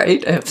it,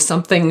 right? If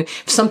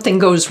something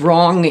goes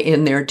wrong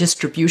in their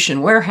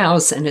distribution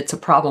warehouse and it's a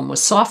problem with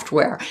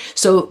software.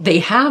 So they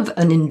have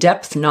an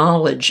in-depth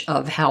knowledge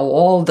of how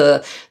all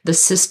the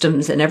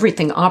systems and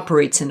everything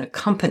operates in a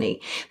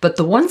company. But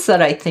the ones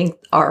that I think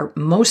are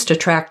most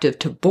attractive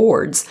to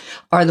boards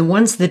are the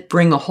ones that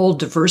bring a whole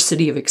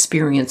diversity of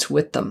experience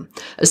with them,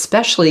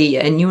 especially,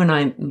 and you and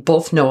I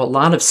both know a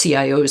lot of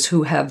CIOs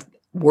who have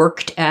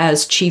worked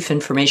as chief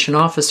information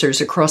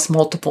officers across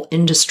multiple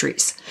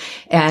industries.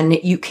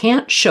 And you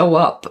can't show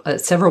up,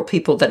 several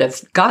people that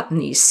have gotten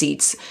these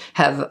seats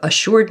have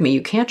assured me,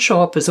 you can't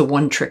show up as a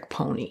one-trick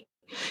pony.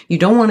 You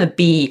don't want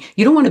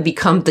to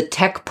become the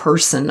tech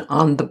person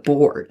on the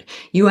board.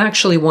 You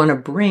actually want to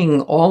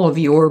bring all of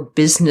your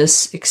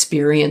business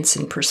experience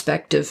and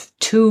perspective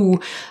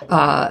to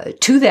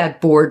that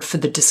board for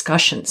the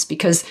discussions,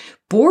 because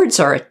boards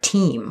are a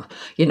team.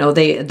 You know,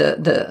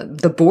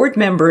 the board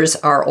members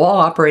are all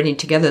operating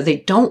together. They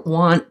don't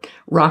want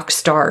rock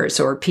stars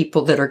or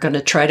people that are going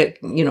to try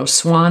to,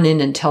 swan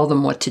in and tell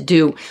them what to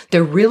do.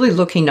 They're really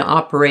looking to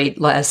operate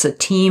as a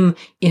team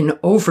in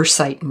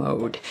oversight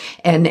mode.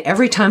 And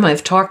every time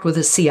I've talked with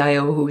a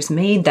CIO who's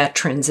made that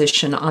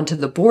transition onto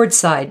the board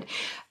side,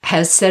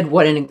 has said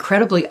what an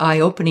incredibly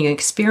eye-opening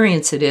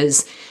experience it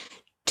is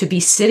to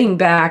be sitting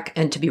back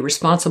and to be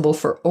responsible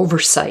for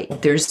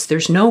oversight.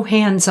 There's no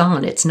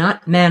hands-on. It's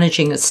not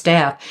managing a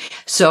staff.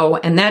 So,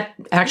 and that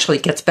actually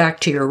gets back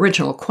to your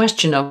original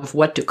question of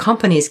what do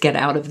companies get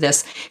out of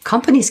this?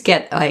 Companies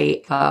get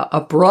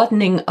a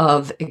broadening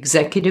of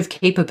executive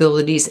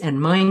capabilities and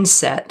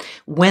mindset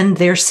when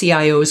their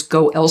CIOs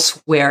go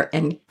elsewhere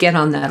and get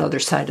on that other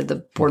side of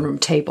the boardroom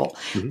table.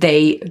 Mm-hmm.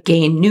 They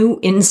gain new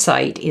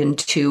insight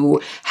into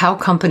how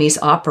companies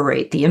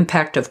operate, the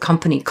impact of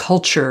company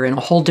culture in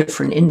a whole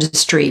different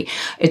industry.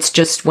 It's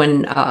just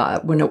when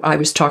I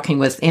was talking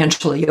with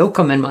Angela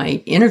Yoakum in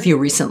my interview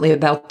recently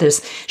about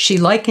this, she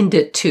likened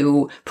it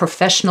to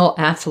professional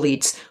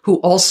athletes who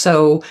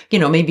also,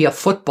 maybe a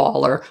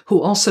footballer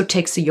who also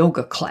takes a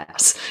yoga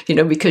class,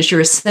 because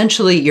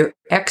you're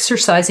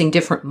exercising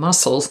different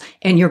muscles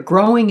and you're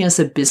growing as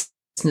a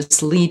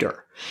business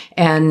leader.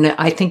 And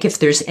I think if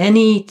there's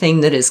anything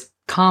that is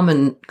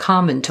common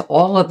to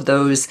all of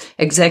those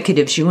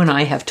executives you and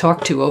I have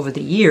talked to over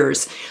the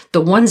years,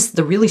 the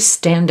really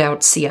standout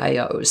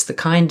CIOs, the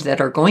kind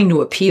that are going to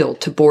appeal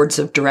to boards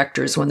of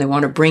directors when they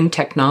want to bring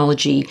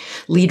technology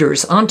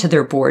leaders onto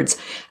their boards,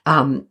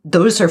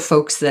 those are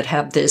folks that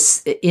have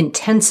this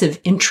intensive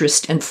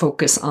interest and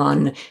focus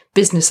on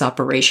business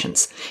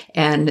operations.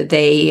 And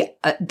they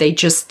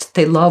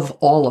love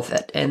all of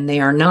it. And they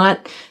are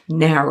not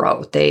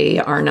narrow. They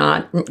are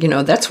not,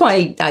 that's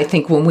why I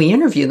think when we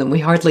interview them, we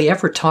hardly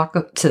ever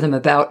talk to them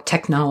about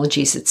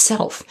technologies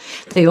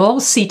itself. They all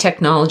see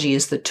technology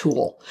as the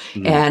tool.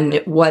 Mm-hmm.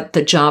 And what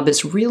the job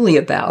is really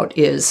about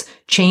is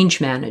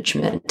change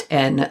management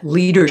and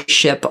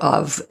leadership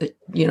of,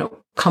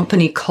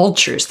 company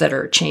cultures that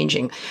are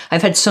changing.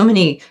 I've had so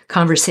many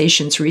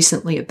conversations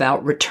recently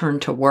about return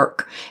to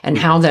work and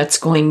how that's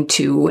going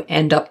to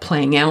end up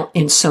playing out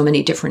in so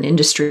many different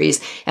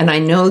industries. And I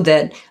know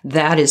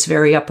that is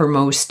very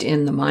uppermost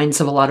in the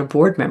minds of a lot of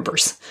board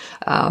members.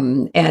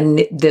 And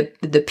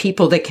the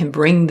people that can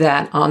bring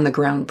that on the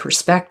ground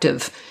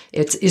perspective,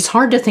 it's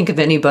hard to think of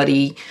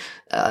anybody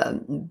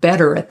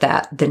better at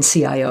that than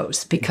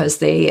CIOs because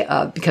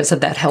because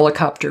of that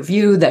helicopter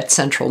view, that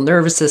central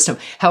nervous system.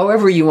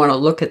 However you want to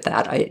look at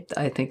that,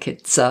 I think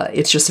it's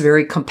just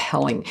very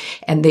compelling,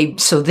 and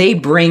they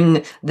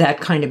bring that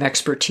kind of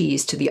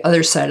expertise to the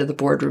other side of the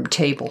boardroom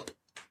table.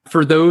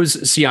 For those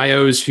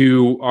CIOs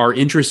who are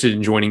interested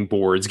in joining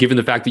boards, given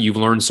the fact that you've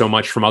learned so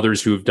much from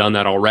others who have done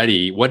that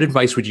already, what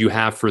advice would you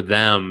have for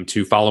them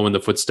to follow in the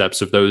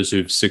footsteps of those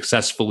who've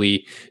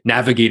successfully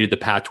navigated the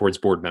path towards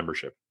board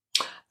membership?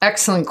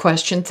 Excellent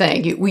question.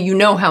 Thank you. Well, you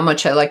know how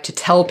much I like to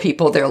tell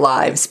people their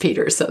lives,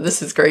 Peter. So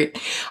this is great.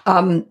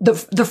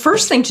 The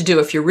first thing to do,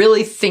 if you're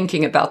really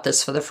thinking about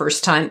this for the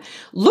first time,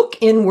 look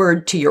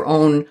inward to your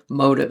own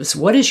motives.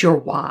 What is your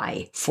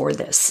why for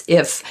this?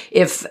 If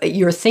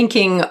you're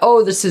thinking,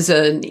 oh, this is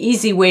an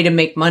easy way to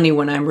make money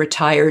when I'm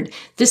retired,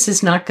 this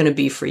is not going to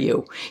be for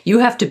you. You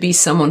have to be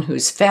someone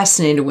who's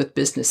fascinated with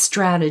business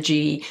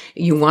strategy.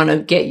 You want to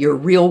get your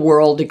real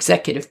world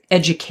executive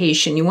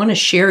education. You want to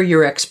share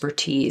your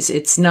expertise.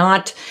 It's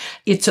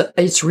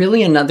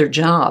really another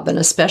job. And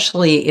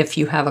especially if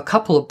you have a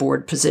couple of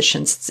board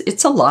positions,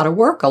 it's a lot of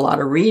work, a lot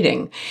of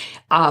reading.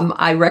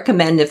 I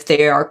recommend if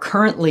they are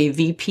currently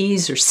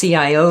VPs or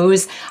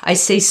CIOs, I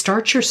say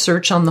start your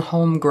search on the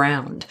home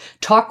ground.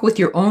 Talk with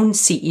your own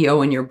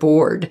CEO and your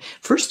board.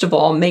 First of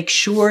all, make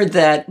sure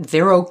that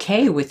they're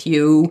okay with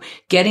you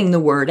getting the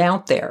word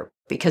out there.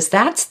 Because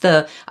that's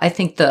I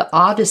think the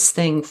oddest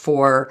thing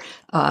for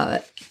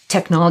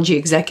technology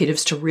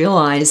executives to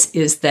realize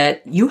is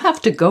that you have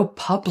to go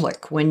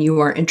public when you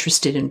are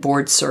interested in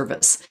board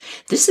service.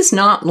 This is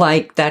not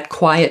like that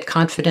quiet,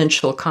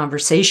 confidential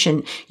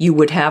conversation you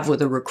would have with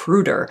a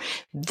recruiter.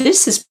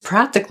 This is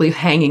practically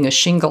hanging a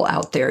shingle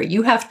out there.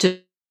 You have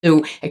to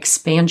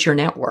expand your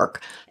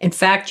network. In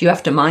fact, you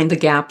have to mind the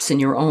gaps in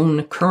your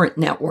own current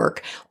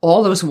network.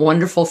 All those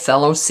wonderful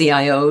fellow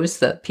CIOs,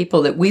 the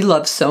people that we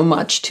love so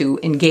much to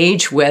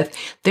engage with,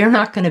 they're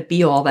not going to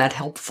be all that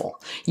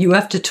helpful. You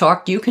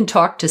can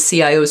talk to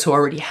CIOs who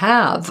already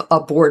have a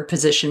board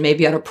position,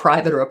 maybe at a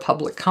private or a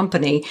public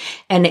company,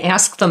 and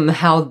ask them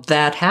how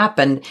that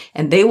happened.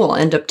 And they will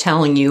end up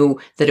telling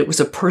you that it was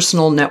a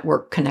personal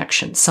network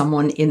connection,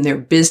 someone in their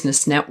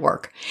business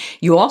network.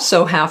 You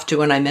also have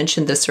to, and I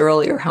mentioned this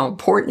earlier, how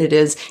important it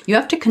is, you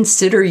have to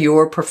consider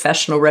your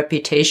professional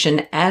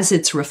reputation as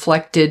it's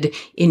reflected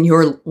in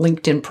your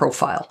LinkedIn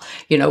profile.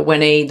 You know,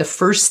 when the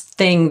first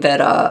thing that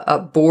a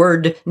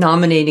board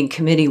nominating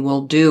committee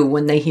will do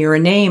when they hear a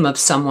name of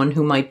someone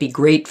who might be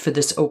great for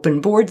this open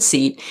board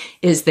seat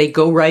is they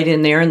go right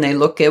in there and they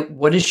look at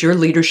what does your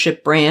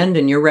leadership brand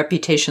and your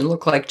reputation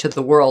look like to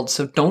the world.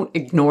 So don't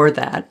ignore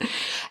that.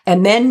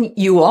 And then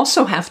you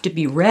also have to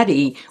be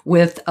ready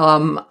with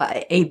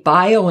a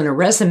bio and a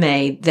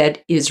resume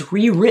that is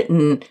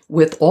rewritten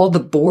with all the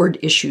board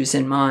issues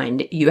in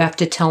mind. You have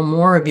to tell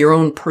more of your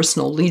own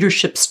personal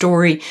leadership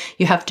story.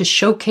 You have to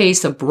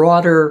showcase a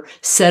broader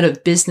set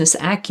of business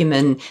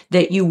acumen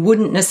that you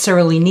wouldn't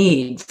necessarily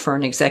need for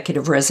an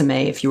executive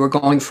resume if you were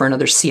going for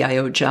another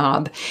CIO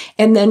job.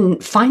 And then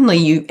finally,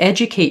 you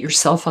educate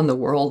yourself on the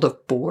world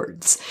of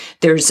boards.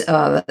 There's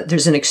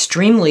an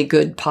extremely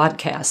good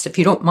podcast. If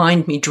you don't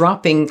mind me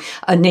dropping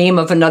a name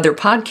of another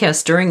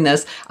podcast during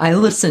this, I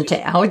listened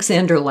to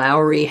Alexander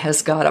Lowry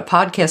has got a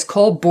podcast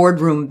called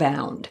Boardroom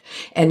Bound.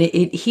 And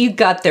he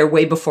got there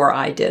way before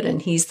I did.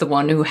 And he's the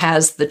one who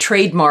has the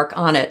trademark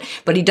on it.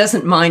 But he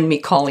doesn't mind me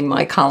calling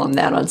my column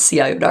that on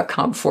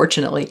CIO.com,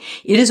 fortunately.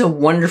 It is a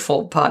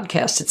wonderful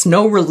podcast. It's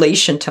no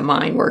relation to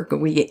mine.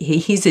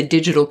 He's a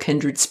digital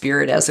kindred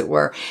spirit, as it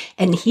were.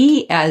 And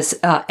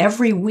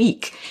every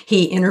week,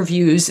 he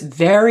interviews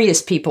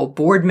various people,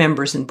 board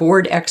members and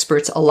board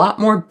experts, a lot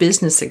more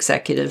business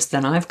executives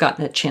than I've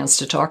gotten a chance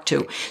to talk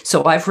to.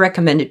 So I've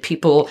recommended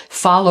people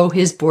follow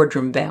his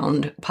Boardroom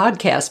Bound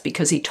podcast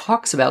because he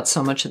talks about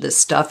so much of this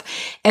stuff.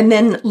 And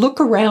then look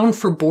around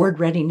for board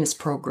readiness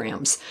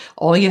programs.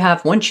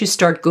 Once you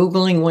start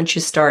Googling, once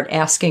you start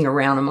asking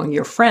around among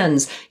your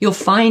friends, you'll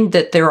find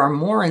that there are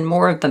more and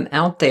more of them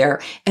out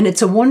there. And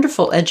it's a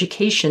wonderful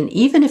education,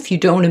 even if you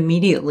don't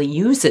immediately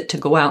use it to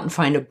go out and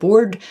find a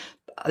board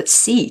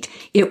seat.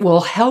 It will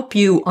help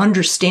you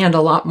understand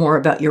a lot more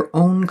about your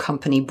own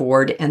company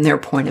board and their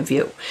point of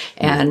view.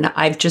 And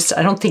I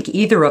don't think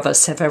either of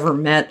us have ever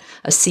met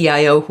a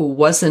CIO who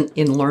wasn't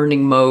in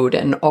learning mode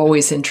and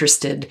always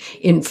interested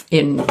in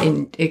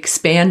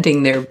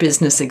expanding their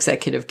business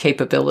executive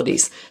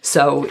capabilities.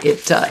 So in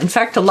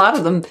fact, a lot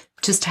of them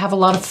just have a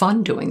lot of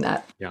fun doing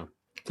that. Yeah.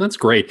 That's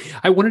great.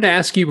 I wanted to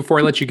ask you before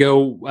I let you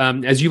go,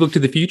 as you look to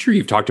the future,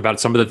 you've talked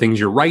about some of the things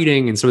you're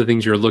writing and some of the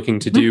things you're looking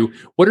to do.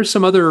 What are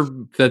some other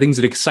things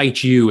that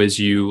excite you as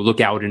you look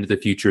out into the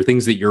future,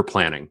 things that you're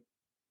planning?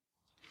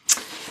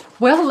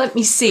 Well, let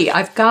me see.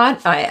 I've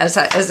got, as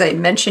I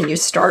mentioned,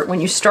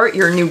 when you start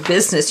your new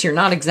business, you're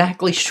not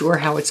exactly sure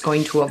how it's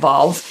going to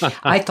evolve.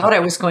 I thought I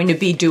was going to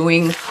be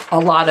doing a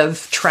lot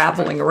of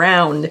traveling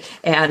around,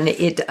 and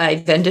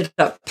I've ended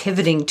up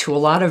pivoting to a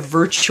lot of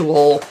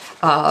virtual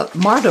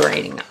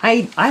moderating.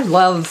 I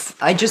love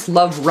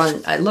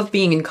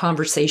being in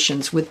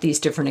conversations with these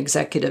different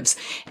executives,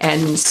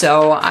 and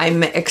so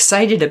I'm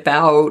excited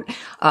about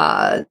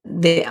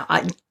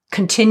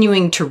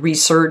continuing to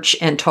research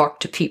and talk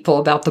to people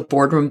about the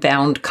Boardroom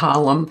Bound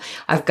column.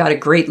 I've got a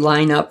great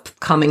lineup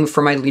coming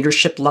for my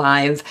Leadership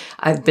Live.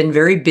 I've been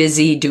very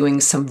busy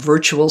doing some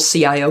virtual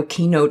CIO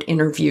keynote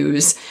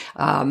interviews.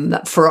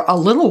 For a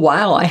little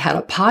while, I had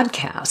a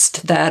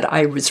podcast that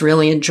I was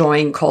really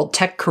enjoying called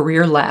Tech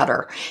Career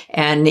Ladder.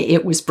 And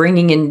it was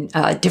bringing in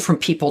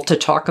different people to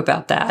talk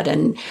about that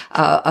and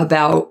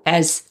about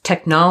as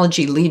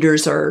technology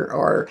leaders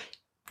or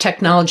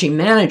technology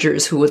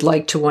managers who would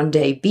like to one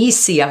day be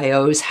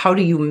CIOs, how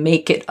do you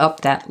make it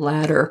up that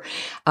ladder?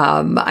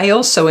 I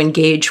also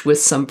engage with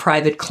some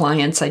private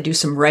clients. I do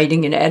some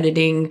writing and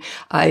editing.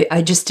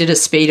 I just did a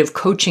spate of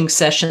coaching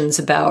sessions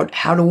about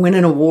how to win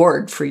an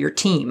award for your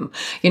team,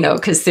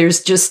 because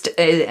there's just,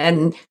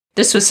 and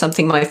this was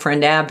something my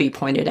friend Abby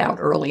pointed out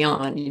early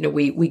on.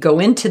 We go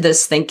into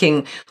this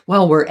thinking,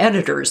 well, we're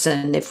editors,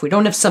 and if we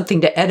don't have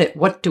something to edit,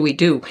 what do we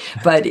do?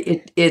 But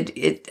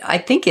I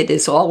think it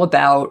is all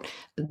about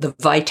the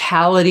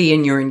vitality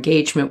in your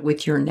engagement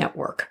with your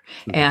network.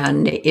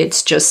 And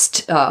it's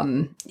just,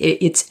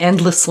 it's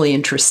endlessly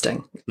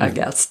interesting, I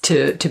guess,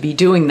 to be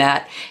doing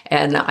that.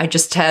 And I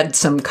just had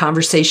some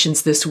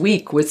conversations this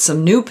week with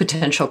some new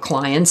potential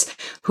clients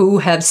who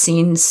have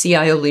seen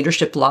CIO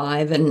Leadership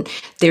Live, and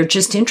they're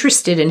just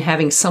interested in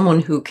having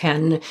someone who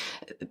can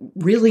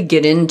really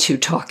get into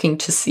talking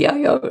to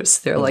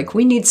CIOs. They're like,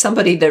 we need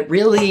somebody that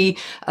really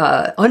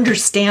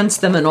understands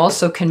them and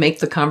also can make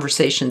the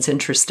conversations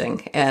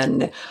interesting.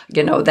 And,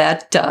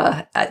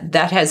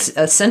 that has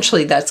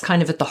essentially, that's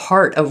kind of at the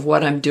heart of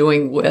what I'm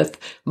doing with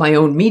my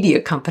own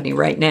media company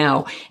right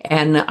now.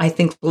 And I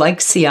think like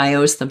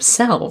CIOs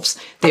themselves,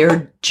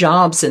 their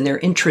jobs and their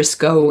interests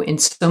go in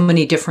so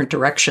many different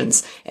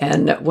directions.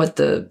 And what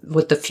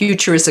the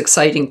future is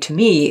exciting to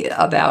me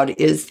about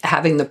is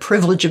having the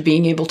privilege of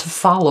being able to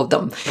follow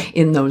them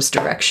in those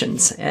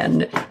directions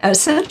and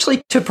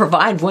essentially to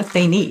provide what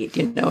they need,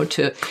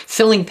 to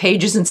filling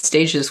pages and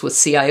stages with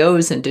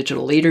CIOs and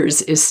digital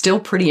leaders is still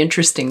pretty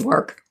interesting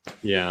work.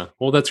 Yeah,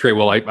 well, that's great.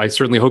 Well, I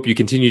certainly hope you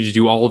continue to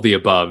do all of the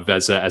above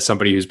as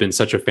somebody who's been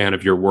such a fan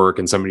of your work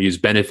and somebody who's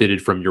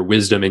benefited from your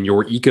wisdom and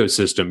your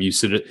ecosystem. You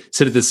sit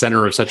at the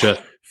center of such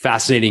a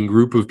fascinating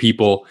group of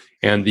people,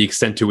 and the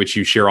extent to which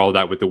you share all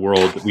that with the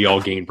world, we all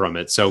gain from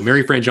it. So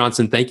Mary Fran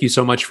Johnson, thank you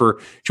so much for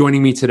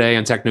joining me today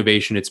on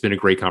Technovation. It's been a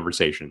great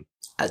conversation.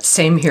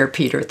 Same here,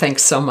 Peter.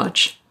 Thanks so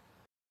much.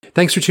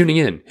 Thanks for tuning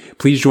in.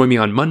 Please join me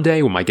on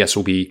Monday when my guest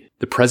will be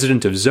the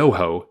president of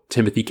Zoho,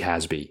 Timothy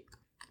Casby.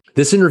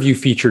 This interview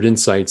featured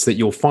insights that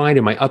you'll find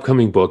in my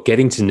upcoming book,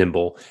 Getting to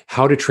Nimble: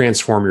 How to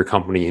Transform Your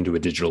Company into a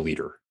Digital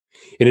Leader.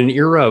 In an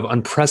era of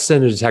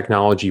unprecedented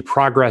technology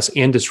progress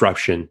and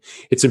disruption,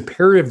 it's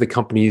imperative that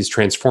companies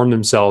transform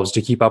themselves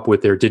to keep up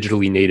with their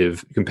digitally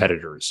native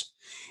competitors.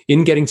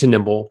 In Getting to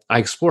Nimble, I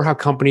explore how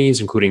companies,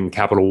 including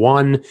Capital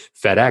One,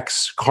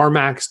 FedEx,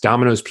 CarMax,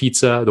 Domino's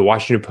Pizza, The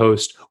Washington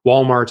Post,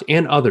 Walmart,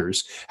 and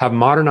others, have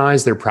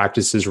modernized their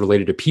practices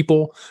related to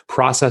people,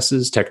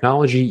 processes,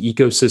 technology,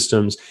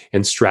 ecosystems,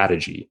 and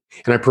strategy.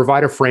 And I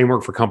provide a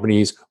framework for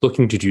companies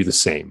looking to do the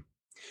same.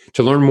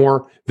 To learn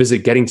more,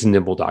 visit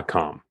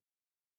gettingtonimble.com.